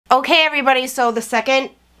Okay, everybody, so the second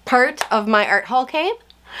part of my art haul came.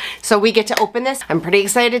 So we get to open this. I'm pretty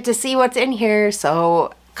excited to see what's in here,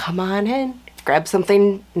 so come on in. Grab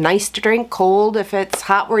something nice to drink, cold if it's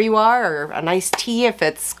hot where you are, or a nice tea if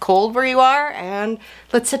it's cold where you are, and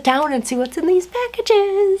let's sit down and see what's in these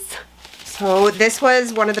packages. So this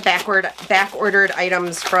was one of the back-ordered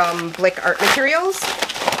items from Blick Art Materials.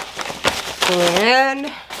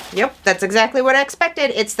 And yep, that's exactly what I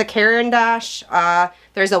expected. It's the Caran d'Ache.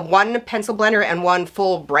 There's a 1 pencil blender and 1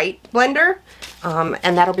 full bright blender.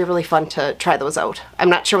 And that'll be really fun to try those out. I'm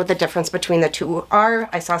not sure what the difference between the two are.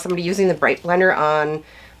 I saw somebody using the bright blender on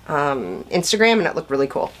Instagram and it looked really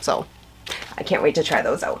cool. So I can't wait to try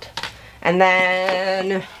those out. And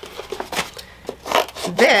then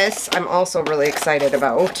this I'm also really excited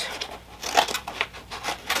about.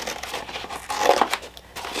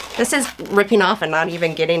 This is ripping off and not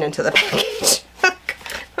even getting into the package.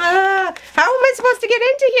 How am I supposed to get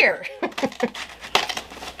into here?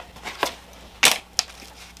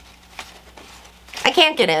 I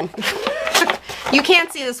can't get in. You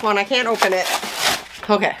can't see this one. I can't open it.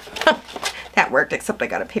 Okay. That worked, except I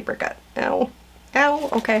got a paper cut. Ow. Ow.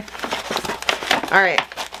 Okay. All right.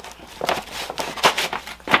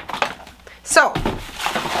 So,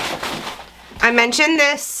 I mentioned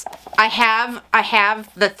this. I have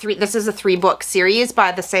the this is a 3-book series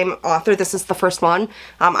by the same author. This is the first one.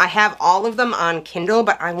 I have all of them on Kindle,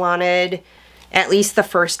 but I wanted at least the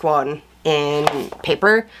first one in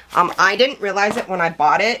paper. I didn't realize it when I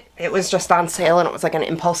bought it. It was just on sale and it was like an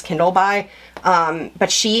impulse Kindle buy. But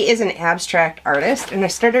she is an abstract artist, and I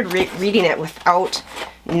started reading it without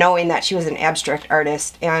knowing that she was an abstract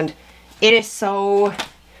artist, and it is so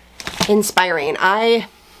inspiring.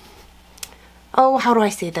 Oh, how do I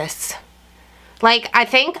say this? Like, I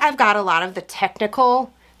think I've got a lot of the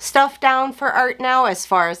technical stuff down for art now, as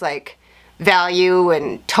far as like value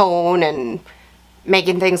and tone and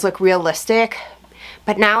making things look realistic.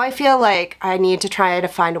 But now I feel like I need to try to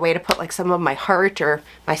find a way to put like some of my heart or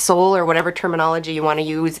my soul or whatever terminology you want to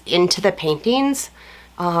use into the paintings.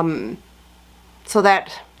 So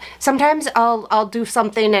that sometimes I'll do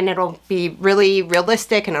something and it'll be really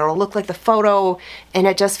realistic and it'll look like the photo and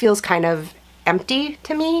it just feels kind of empty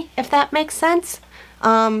to me, if that makes sense.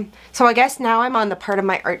 So I guess now I'm on the part of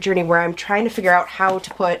my art journey where I'm trying to figure out how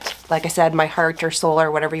to put, like I said, my heart or soul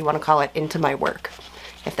or whatever you want to call it into my work.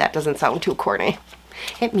 If that doesn't sound too corny.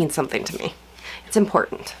 It means something to me. It's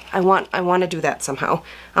important. I want to do that somehow.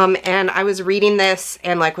 And I was reading this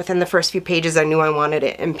and like within the first few pages I knew I wanted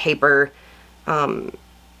it in paper.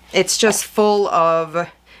 It's just full of,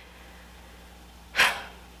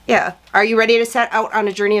 yeah. Are you ready to set out on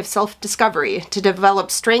a journey of self-discovery, to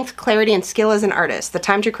develop strength, clarity, and skill as an artist? The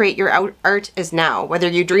time to create your art is now. Whether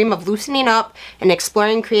you dream of loosening up and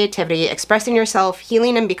exploring creativity, expressing yourself,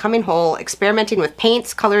 healing and becoming whole, experimenting with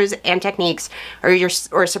paints, colors, and techniques,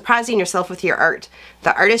 or surprising yourself with your art,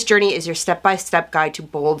 the artist journey is your step-by-step guide to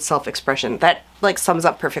bold self-expression. That like sums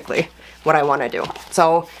up perfectly what I want to do.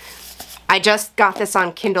 So I just got this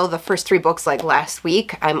on Kindle, the first 3 books, like last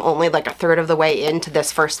week. I'm only like a third of the way into this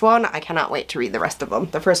first one. I cannot wait to read the rest of them.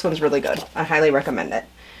 The first one's really good. I highly recommend it.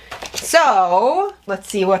 So let's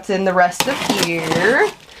see what's in the rest of here.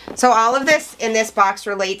 So all of this in this box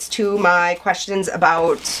relates to my questions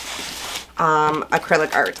about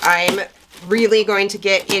acrylic art. I'm really going to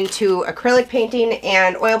get into acrylic painting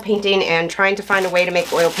and oil painting and trying to find a way to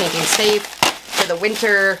make oil painting safe for the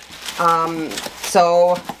winter.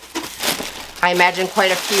 So I imagine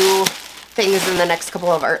quite a few things in the next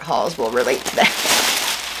couple of art hauls will relate to that.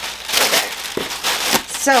 Okay.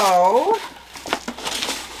 So,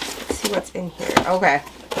 let's see what's in here. Okay.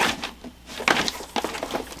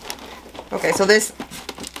 Okay, so this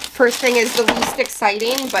first thing is the least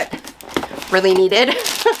exciting, but really needed.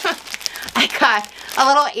 I got a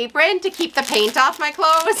little apron to keep the paint off my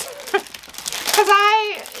clothes. Because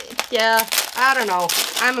I don't know.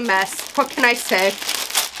 I'm a mess. What can I say?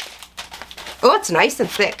 Oh, it's nice and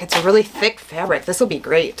thick. It's a really thick fabric. This will be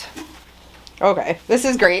great. Okay, this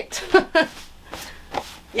is great.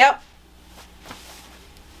 Yep.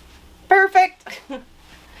 Perfect.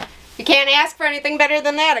 You can't ask for anything better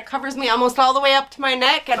than that. It covers me almost all the way up to my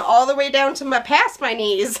neck and all the way down to past my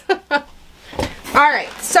knees.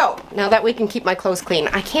 Alright, so now that we can keep my clothes clean,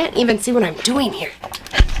 I can't even see what I'm doing here.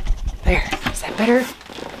 There. Is that better?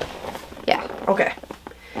 Yeah, okay.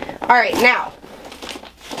 Alright, now,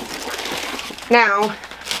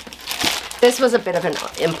 this was a bit of an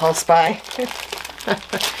impulse buy. You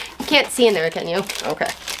can't see in there, can you? Okay,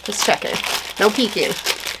 just checking. No peeking.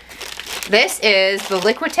 This is the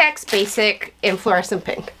Liquitex Basic in Fluorescent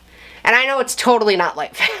Pink. And I know it's totally not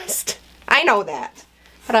light fast. I know that.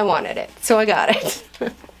 but I wanted it, so I got it.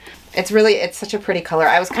 It's such a pretty color.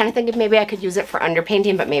 I was kind of thinking maybe I could use it for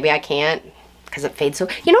underpainting, but maybe I can't because it fades so.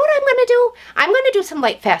 You know what I'm gonna do? I'm gonna do some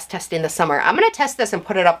light fast testing this summer. I'm gonna test this and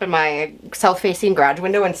put it up in my south-facing garage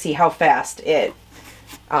window and see how fast it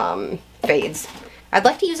fades. I'd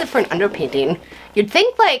like to use it for an underpainting. You'd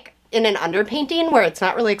think like in an underpainting where it's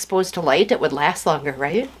not really exposed to light, it would last longer,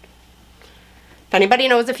 right? If anybody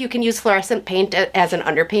knows if you can use fluorescent paint as an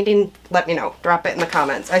underpainting, let me know. Drop it in the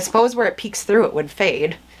comments. I suppose where it peeks through it would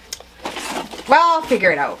fade. Well, I'll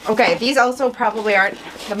figure it out. Okay, these also probably aren't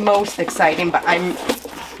the most exciting, but I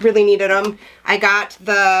really needed them. I got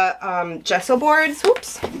the gesso boards,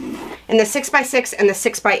 oops, in the 6x6 and the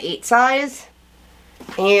 6x8 size.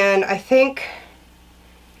 And I think,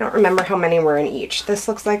 I don't remember how many were in each. This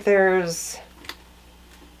looks like there's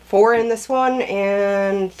 4 in this one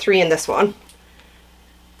and 3 in this one.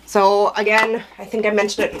 So again, I think I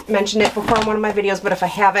mentioned it before in one of my videos, but if I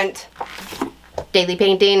haven't, daily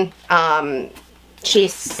painting.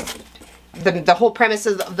 The whole premise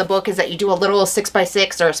of the book is that you do a little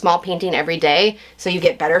 6x6 or a small painting every day, so you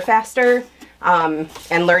get better faster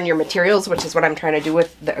and learn your materials, which is what I'm trying to do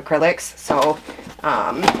with the acrylics. So,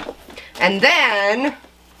 and then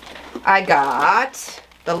I got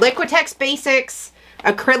the Liquitex Basics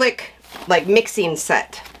acrylic like mixing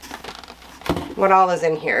set. What all is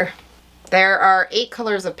in here? There are 8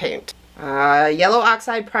 colors of paint. Yellow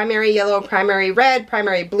oxide, primary yellow, primary red,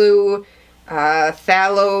 primary blue,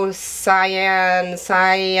 phthalo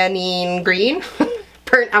cyanine green,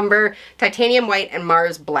 burnt umber, titanium white, and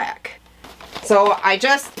Mars black. So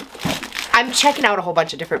I'm checking out a whole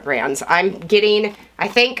bunch of different brands. I'm getting, I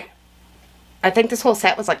think this whole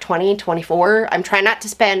set was like $20, $24. I'm trying not to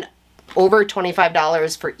spend over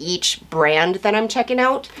 $25 for each brand that I'm checking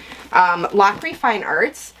out. Lockery Fine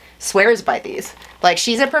Arts swears by these. Like,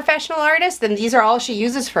 she's a professional artist and these are all she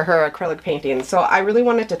uses for her acrylic paintings. So I really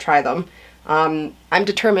wanted to try them. I'm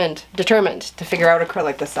determined to figure out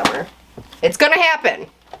acrylic this summer. It's gonna happen.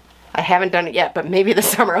 I haven't done it yet, but maybe this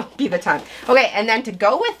summer will be the time. Okay, and then to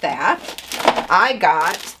go with that, I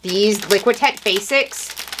got these Liquitex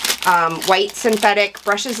Basics white synthetic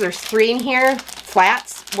brushes. There's 3 in here,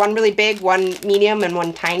 flats, 1 really big, 1 medium, and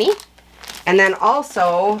 1 tiny. And then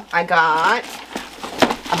also I got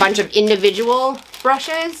a bunch of individual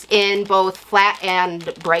brushes in both flat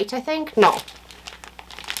and bright, I think. No,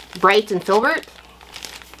 bright and filbert.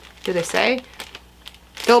 Do they say?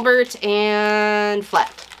 Filbert and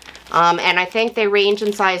flat. And I think they range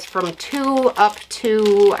in size from 2 up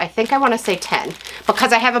to, I think I want to say 10.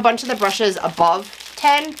 Because I have a bunch of the brushes above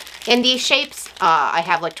 10 in these shapes. I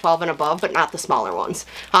have like 12 and above, but not the smaller ones.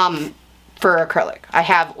 For acrylic. I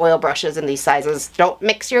have oil brushes in these sizes. Don't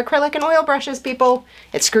mix your acrylic and oil brushes, people.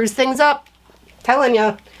 It screws things up. Telling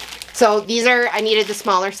ya. So these are, I needed the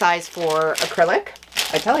smaller size for acrylic.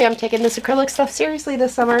 I tell you, I'm taking this acrylic stuff seriously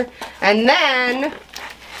this summer. And then,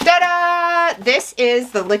 ta-da! This is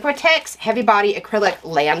the Liquitex Heavy Body Acrylic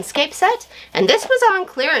Landscape Set. And this was on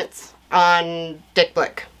clearance on Dick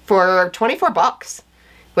Blick for 24 bucks,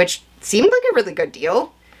 which seemed like a really good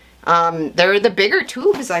deal. They're the bigger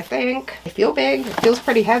tubes, I think. They feel big. It feels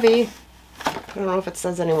pretty heavy. I don't know if it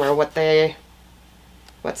says anywhere what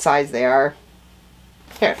size they are.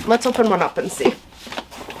 Here, let's open one up and see.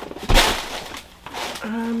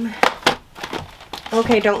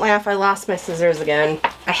 Okay, don't laugh. I lost my scissors again.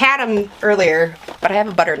 I had them earlier, but I have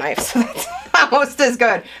a butter knife, so that's almost as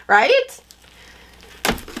good, right?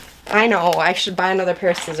 I know, I should buy another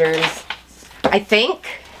pair of scissors. I think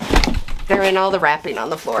they're in all the wrapping on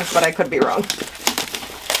the floor, but I could be wrong.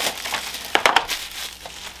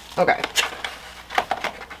 Okay.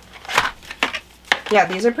 Yeah,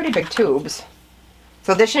 these are pretty big tubes.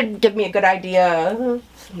 So this should give me a good idea.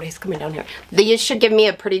 Somebody's coming down here. These should give me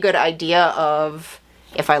a pretty good idea of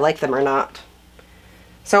if I like them or not.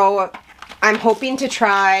 So I'm hoping to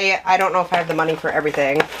try, I don't know if I have the money for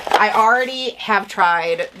everything. I already have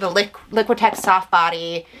tried the Liquitex Soft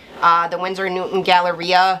Body, the Winsor & Newton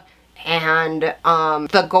Galleria, and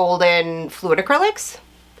the golden fluid acrylics.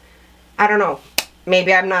 I don't know.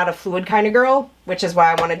 Maybe I'm not a fluid kind of girl, which is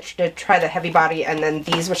why I wanted to try the heavy body and then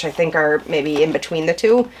these, which I think are maybe in between the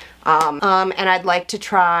two. And I'd like to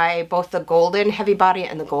try both the golden heavy body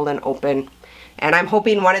and the golden open. And I'm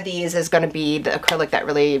hoping one of these is going to be the acrylic that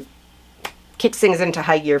really kicks things into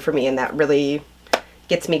high gear for me and that really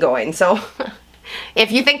gets me going. So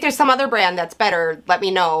if you think there's some other brand that's better, let me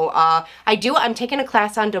know. I'm taking a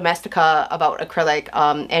class on Domestika about acrylic,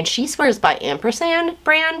 and she swears by Ampersand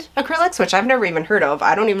brand acrylics, which I've never even heard of.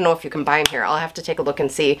 I don't even know if you can buy them here. I'll have to take a look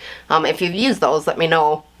and see. If you've used those, let me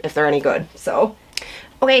know if they're any good. So,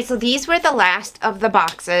 Okay, so these were the last of the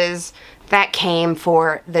boxes that came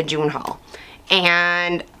for the June haul.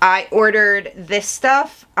 And I ordered this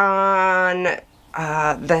stuff on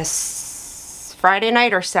this Friday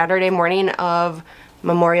night or Saturday morning of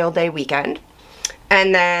Memorial Day weekend.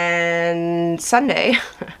 And then Sunday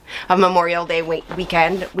of Memorial Day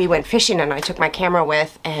weekend, we went fishing and I took my camera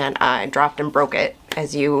with and I dropped and broke it,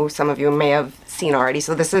 as some of you may have seen already.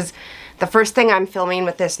 So this is the first thing I'm filming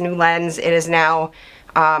with this new lens. It is now,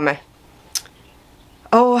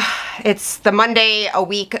 it's the Monday, a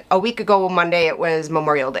week ago Monday, it was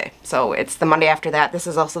Memorial Day. So it's the Monday after that. This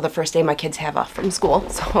is also the first day my kids have off from school.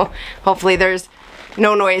 So hopefully there's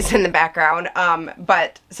no noise in the background.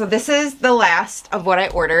 So this is the last of what I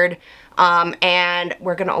ordered, and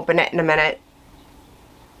we're gonna open it in a minute.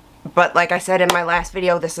 But like I said in my last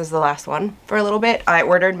video, this is the last one for a little bit. I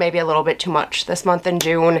ordered maybe a little bit too much this month in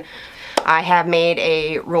June. I have made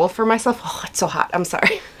a rule for myself. Oh, it's so hot. I'm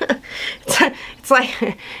sorry. it's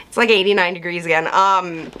like 89 degrees again.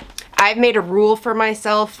 I've made a rule for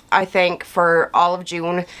myself, I think, for all of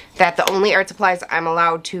June, that the only art supplies I'm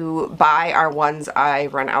allowed to buy are ones I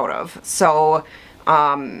run out of. So,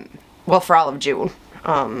 well, for all of June,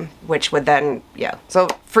 which would then, yeah. So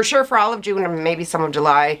for sure for all of June and maybe some of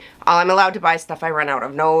July, I'm allowed to buy stuff I run out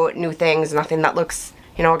of. No new things, nothing that looks,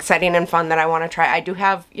 you know, exciting and fun that I want to try. I do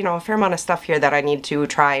have, you know, a fair amount of stuff here that I need to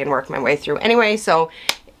try and work my way through anyway, so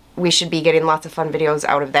we should be getting lots of fun videos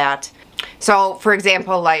out of that. So, for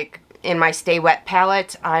example, like, in my Stay Wet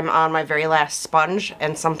palette, I'm on my very last sponge,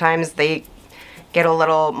 and sometimes they get a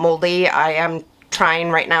little moldy. I am trying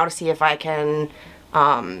right now to see if I can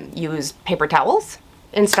use paper towels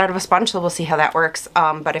instead of a sponge, so we'll see how that works.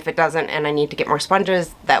 But if it doesn't and I need to get more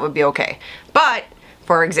sponges, that would be okay. But,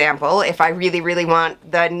 for example, if I really, really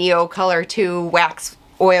want the Neo Color 2 wax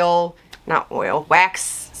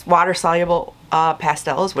water-soluble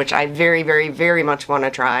pastels, which I very, very, very much want to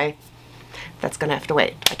try, that's gonna have to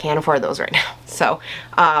wait. I can't afford those right now. So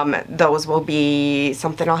those will be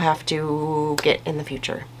something I'll have to get in the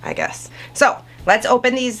future, I guess. So let's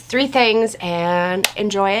open these 3 things and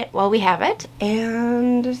enjoy it while we have it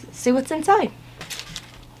and see what's inside.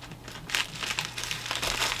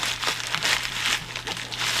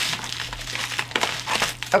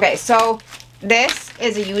 Okay, so this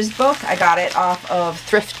is a used book. I got it off of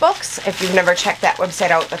Thrift Books. If you've never checked that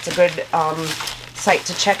website out, that's a good site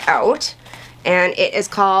to check out. And it is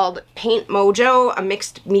called Paint Mojo, a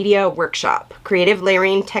mixed media workshop. Creative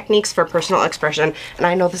layering techniques for personal expression. And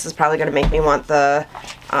I know this is probably going to make me want the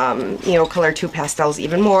Neo Color 2 pastels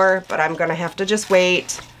even more, but I'm going to have to just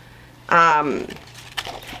wait. But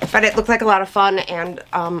it looked like a lot of fun, and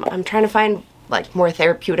I'm trying to find like more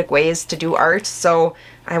therapeutic ways to do art, so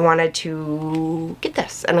I wanted to get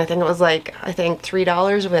this. And I think it was like, I think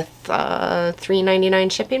 $3 with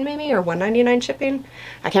 $3.99 shipping maybe, or $1.99 shipping.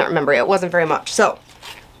 I can't remember. It wasn't very much. So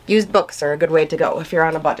used books are a good way to go if you're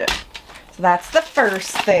on a budget. So that's the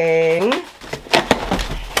first thing.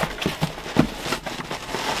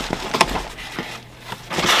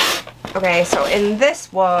 Okay, so in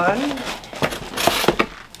this one,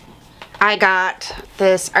 I got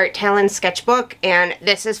this Art Talent sketchbook, and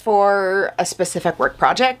this is for a specific work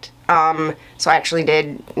project. So I actually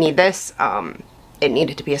did need this. It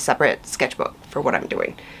needed to be a separate sketchbook for what I'm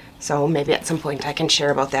doing. So maybe at some point I can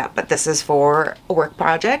share about that, but this is for a work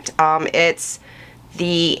project. It's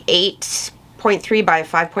the 8.3 by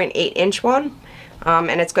 5.8 inch one,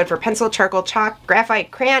 and it's good for pencil, charcoal, chalk,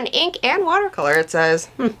 graphite, crayon, ink, and watercolor, it says.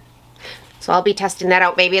 So I'll be testing that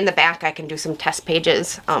out. Maybe in the back I can do some test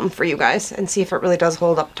pages for you guys and see if it really does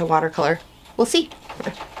hold up to watercolor. We'll see.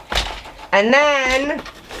 And then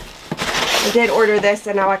I did order this,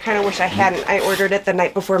 and now I kind of wish I hadn't. I ordered it the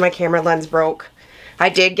night before my camera lens broke. I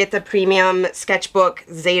did get the premium sketchbook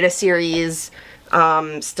Zeta series,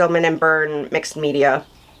 Stillman and Byrne mixed media.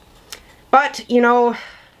 But, you know,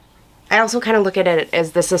 I also kind of look at it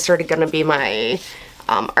as this is sort of going to be my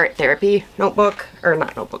art therapy notebook, or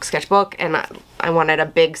not notebook, sketchbook, and I wanted a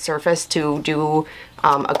big surface to do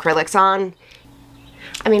acrylics on.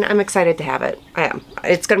 I mean, I'm excited to have it. I am.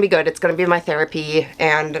 It's going to be good. It's going to be my therapy,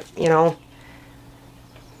 and, you know,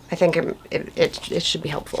 I think it should be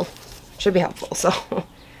helpful. It should be helpful. So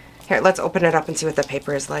here, let's open it up and see what the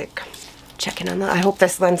paper is like. Checking on that. I hope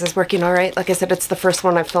this lens is working all right. Like I said, it's the first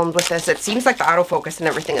one I've filmed with this. It seems like the autofocus and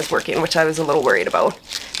everything is working, which I was a little worried about.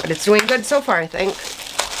 But it's doing good so far, I think.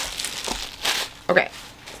 Okay,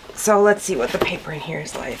 so let's see what the paper in here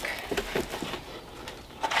is like.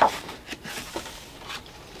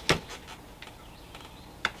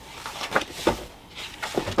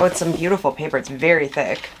 Oh, it's some beautiful paper. It's very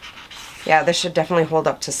thick. Yeah, this should definitely hold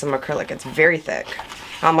up to some acrylic. It's very thick.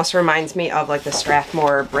 Almost reminds me of like the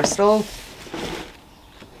Strathmore Bristol.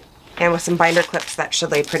 And with some binder clips that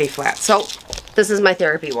should lay pretty flat. So this is my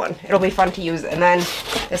therapy one. It'll be fun to use. And then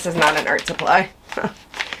this is not an art supply.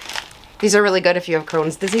 These are really good if you have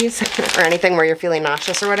Crohn's disease or anything where you're feeling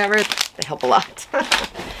nauseous or whatever. They help a lot.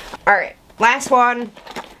 All right, last one.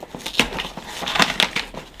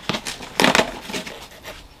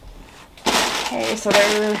 Okay, so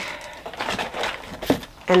there,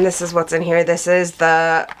 and this is what's in here. This is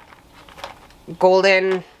the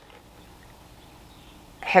golden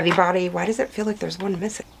heavy body. Why does it feel like there's one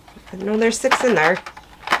missing? No, there's 6 in there.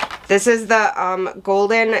 This is the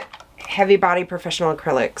golden heavy body professional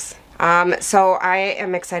acrylics. So I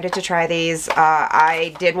am excited to try these.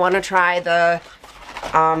 I did want to try the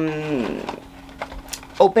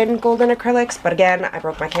open golden acrylics, but again, I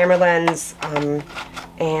broke my camera lens.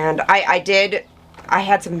 And I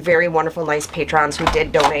had some very wonderful, nice patrons who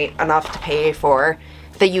did donate enough to pay for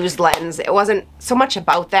the used lens. It wasn't so much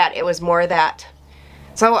about that, it was more that,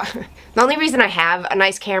 so the only reason I have a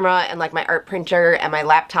nice camera and like my art printer and my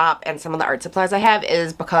laptop and some of the art supplies I have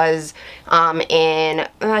is because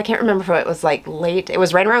I can't remember if it was like it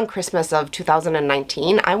was right around Christmas of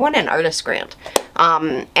 2019, I won an artist grant.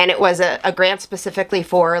 And it was a grant specifically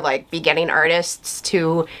for like beginning artists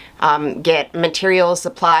to get materials,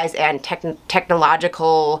 supplies, and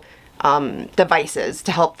technological devices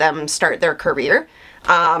to help them start their career.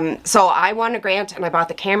 So I won a grant and I bought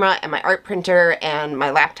the camera and my art printer and my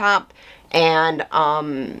laptop and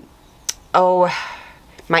my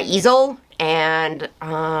easel and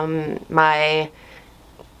my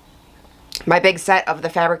big set of the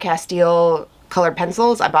Faber-Castell colored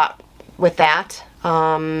pencils I bought with that.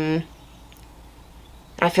 I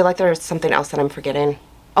feel like there's something else that I'm forgetting.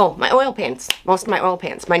 Oh, my oil paints. Most of my oil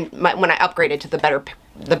paints. When I upgraded to the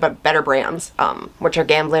better brands, which are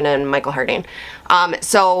Gamblin and Michael Harding.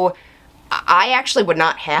 So I actually would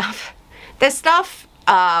not have this stuff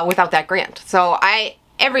without that grant. So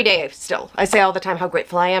every day still, I say all the time how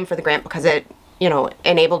grateful I am for the grant because it, you know,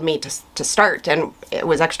 enabled me to start, and it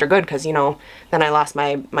was extra good because, you know, then I lost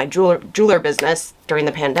my jeweler business during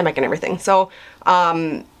the pandemic and everything. So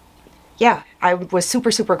yeah, I was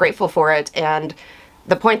super, super grateful for it. And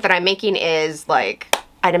the point that I'm making is, like,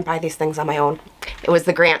 I didn't buy these things on my own. It was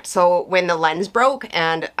the grant. So when the lens broke,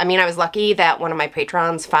 and I mean, I was lucky that one of my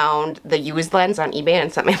patrons found the used lens on eBay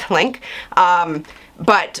and sent me the link.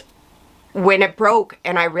 But when it broke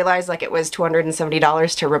and I realized like it was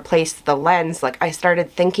 $270 to replace the lens, like I started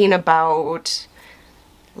thinking about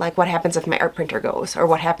like what happens if my art printer goes, or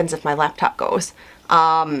what happens if my laptop goes.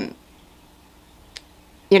 You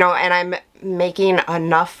know, and I'm making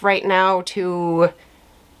enough right now to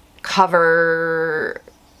cover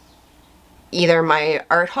either my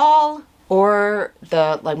art haul or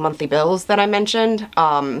the like monthly bills that I mentioned,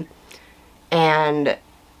 and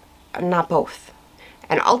not both.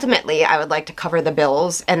 And ultimately I would like to cover the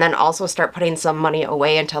bills and then also start putting some money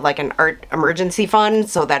away into like an art emergency fund,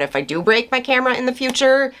 so that if I do break my camera in the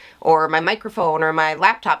future or my microphone or my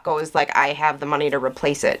laptop goes, like I have the money to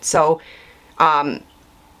replace it. So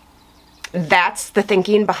that's the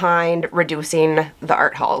thinking behind reducing the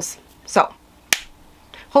art hauls. So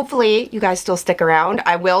hopefully you guys still stick around.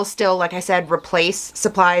 I will still, like I said, replace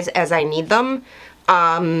supplies as I need them.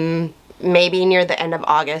 Maybe near the end of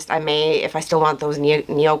August, I may, if I still want those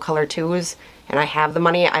Neo Color 2s and I have the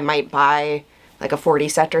money, I might buy like a 40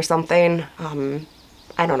 set or something.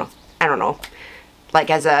 I don't know. Like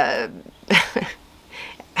as a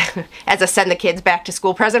as a send the kids back to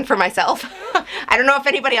school present for myself. I don't know if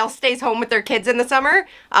anybody else stays home with their kids in the summer.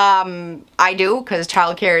 I do, because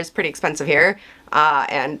childcare is pretty expensive here.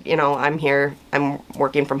 And, you know, I'm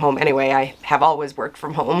working from home anyway. I have always worked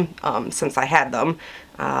from home since I had them.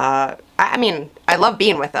 I mean, I love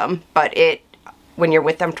being with them, but when you're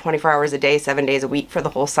with them 24 hours a day, 7 days a week for the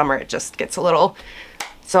whole summer, it just gets a little...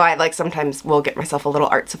 So I like sometimes will get myself a little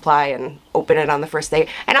art supply and open it on the first day.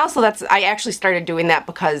 And also I actually started doing that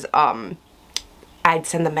because I'd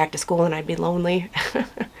send them back to school and I'd be lonely.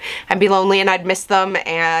 I'd be lonely and I'd miss them,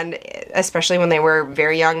 and especially when they were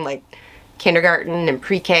very young, like kindergarten and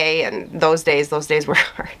pre-K, and those days were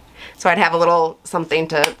hard. So I'd have a little something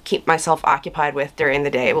to keep myself occupied with during the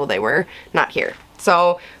day while they were not here.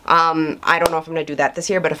 So I don't know if I'm going to do that this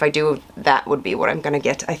year, but if I do, that would be what I'm going to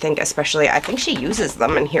get, I think. Especially, I think she uses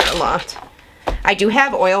them in here a lot. I do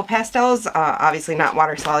have oil pastels, obviously not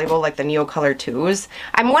water soluble like the Neo Color 2s.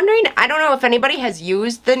 I'm wondering, I don't know if anybody has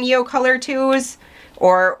used the Neo Color 2s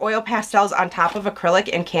or oil pastels on top of acrylic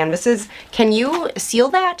and canvases. Can you seal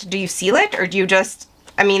that? Do you seal it, or do you just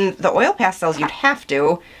I mean, the oil pastels you'd have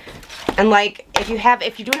to. And like, if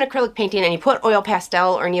you do an acrylic painting and you put oil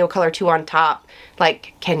pastel or Neocolor 2 on top,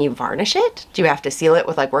 like, can you varnish it? Do you have to seal it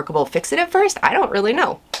with like workable fixative first? I don't really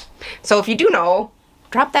know. So if you do know,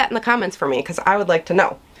 drop that in the comments for me, because I would like to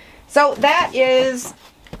know. So that is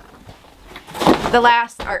the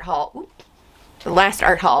last art haul. Ooh, the last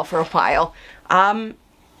art haul for a while.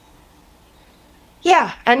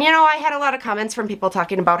 Yeah, and you know, I had a lot of comments from people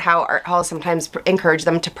talking about how art hauls sometimes encourage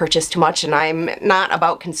them to purchase too much, and I'm not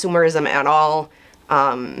about consumerism at all.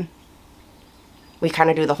 We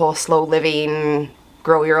kind of do the whole slow living,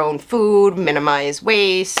 grow your own food, minimize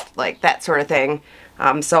waste, like that sort of thing.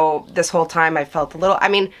 So this whole time I felt a little, I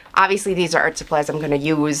mean, obviously these are art supplies I'm going to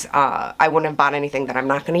use. I wouldn't have bought anything that I'm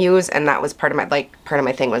not going to use, and that was part of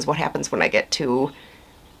my thing was what happens when I get to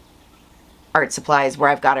art supplies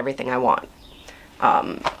where I've got everything I want.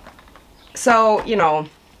 So, you know,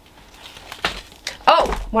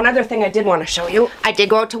 oh, one other thing I did want to show you. I did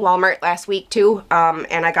go out to Walmart last week too,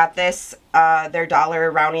 and I got this, their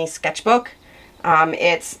 $1 Rowney sketchbook.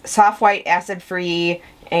 It's soft white, acid-free,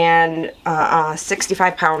 and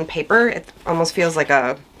 65-pound paper. It almost feels like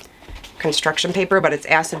a construction paper, but it's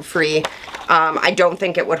acid-free. I don't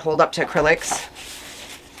think it would hold up to acrylics.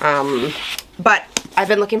 But I've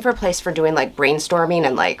been looking for a place for doing like brainstorming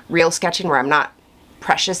and like real sketching where I'm not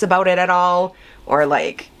precious about it at all, or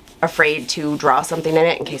like afraid to draw something in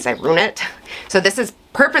it in case I ruin it. So this is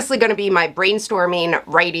purposely going to be my brainstorming,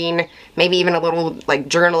 writing, maybe even a little like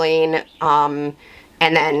journaling, and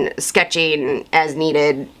then sketching as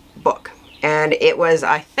needed book. And it was,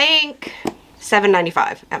 I think,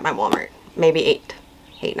 $7.95 at my Walmart, maybe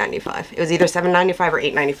 $8.95. It was either $7.95 or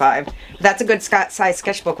 $8.95. That's a good size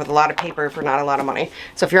sketchbook with a lot of paper for not a lot of money.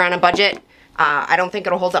 So if you're on a budget, I don't think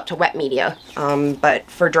it'll hold up to wet media, but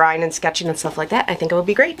for drawing and sketching and stuff like that, I think it would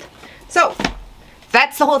be great. So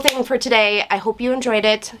that's the whole thing for today. I hope you enjoyed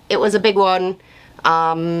it. It was a big one.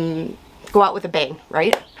 Go out with a bang,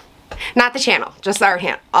 right? Not the channel, just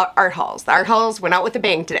the art hauls. The art hauls went out with a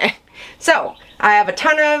bang today. So I have a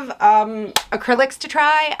ton of acrylics to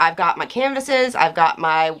try. I've got my canvases. I've got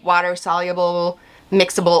my water-soluble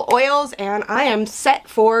mixable oils, and I am set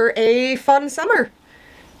for a fun summer.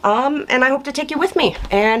 And I hope to take you with me,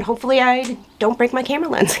 and hopefully I don't break my camera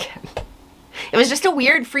lens again. It was just a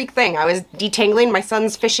weird freak thing. I was detangling my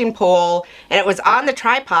son's fishing pole, and it was on the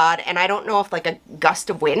tripod, and I don't know if like a gust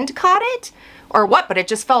of wind caught it or what, but it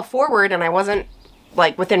just fell forward, and I wasn't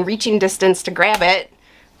like within reaching distance to grab it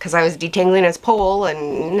because I was detangling his pole,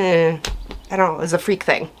 and I don't know, it was a freak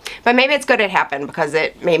thing. But maybe it's good it happened, because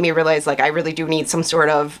it made me realize like I really do need some sort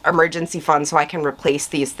of emergency fund so I can replace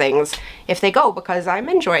these things if they go, because I'm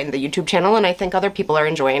enjoying the YouTube channel and I think other people are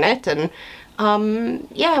enjoying it, and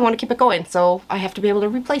yeah, I want to keep it going, so I have to be able to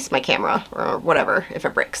replace my camera or whatever if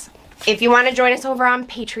it breaks. If you want to join us over on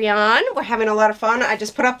Patreon, we're having a lot of fun. I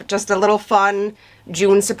just put up just a little fun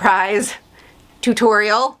June surprise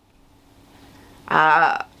tutorial.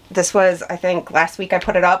 This was, I think, last week I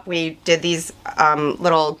put it up. We did these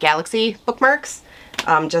little galaxy bookmarks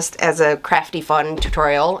just as a crafty, fun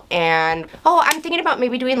tutorial. And, oh, I'm thinking about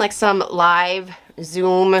maybe doing like some live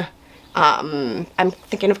Zoom, I'm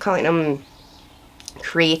thinking of calling them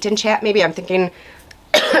create and chat maybe. I'm thinking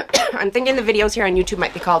I'm thinking the videos here on YouTube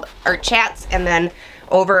might be called art chats, and then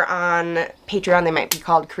over on Patreon they might be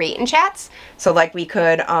called create and chats. So like we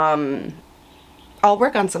could all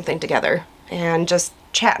work on something together and just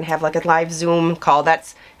chat and have like a live Zoom call.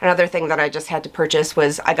 That's another thing that I just had to purchase,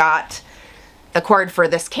 was I got the cord for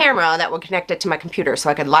this camera that would connect it to my computer so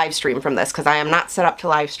I could live stream from this, because I am not set up to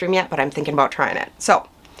live stream yet, but I'm thinking about trying it. So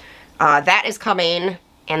that is coming,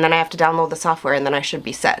 and then I have to download the software, and then I should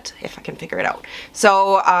be set if I can figure it out.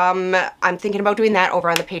 So I'm thinking about doing that over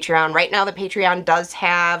on the Patreon. Right now the Patreon does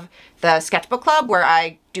have the sketchbook club where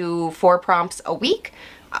I do 4 prompts a week.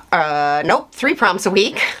 Nope, 3 prompts a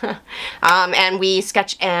week. And we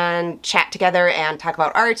sketch and chat together and talk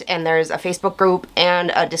about art, and there's a Facebook group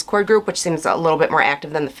and a Discord group, which seems a little bit more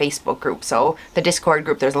active than the Facebook group. So the Discord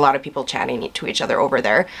group, there's a lot of people chatting to each other over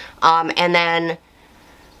there. And then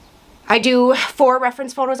I do 4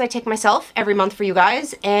 reference photos I take myself every month for you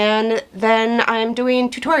guys, and then I'm doing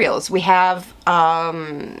tutorials. We have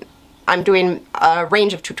I'm doing a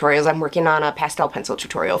range of tutorials. I'm working on a pastel pencil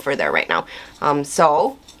tutorial for there right now.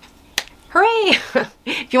 So, hooray!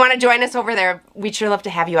 If you want to join us over there, we'd sure love to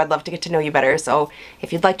have you. I'd love to get to know you better. So,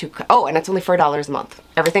 if you'd like to, oh, and it's only $4 a month.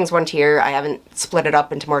 Everything's 1 tier. I haven't split it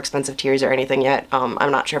up into more expensive tiers or anything yet.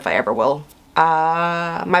 I'm not sure if I ever will.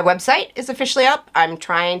 My website is officially up. I'm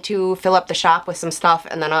trying to fill up the shop with some stuff,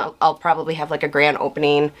 and then I'll probably have like a grand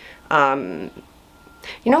opening. You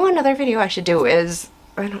know, another video I should do is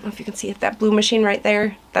I don't know if you can see it, that blue machine right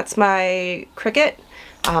there. That's my Cricut.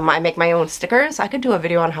 I make my own stickers. I could do a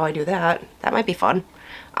video on how I do that. That might be fun.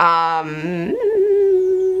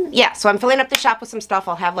 Yeah, so I'm filling up the shop with some stuff.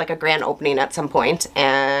 I'll have like a grand opening at some point,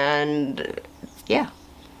 and yeah.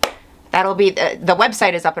 That'll be, the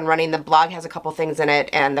website is up and running, the blog has a couple things in it,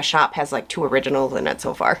 and the shop has like 2 originals in it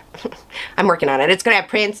so far. I'm working on it. It's gonna have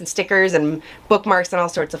prints and stickers and bookmarks and all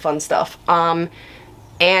sorts of fun stuff.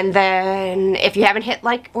 And then if you haven't hit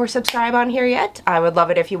like or subscribe on here yet, I would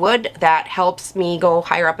love it if you would. That helps me go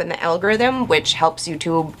higher up in the algorithm, which helps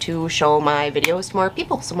YouTube to show my videos to more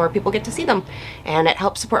people, so more people get to see them. And it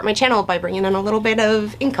helps support my channel by bringing in a little bit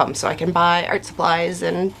of income so I can buy art supplies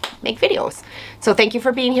and make videos. So thank you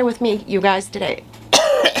for being here with me, you guys, today.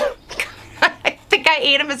 I think I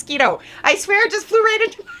ate a mosquito. I swear it just flew right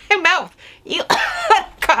into my mouth.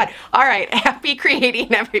 God. All right. Happy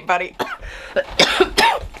creating, everybody.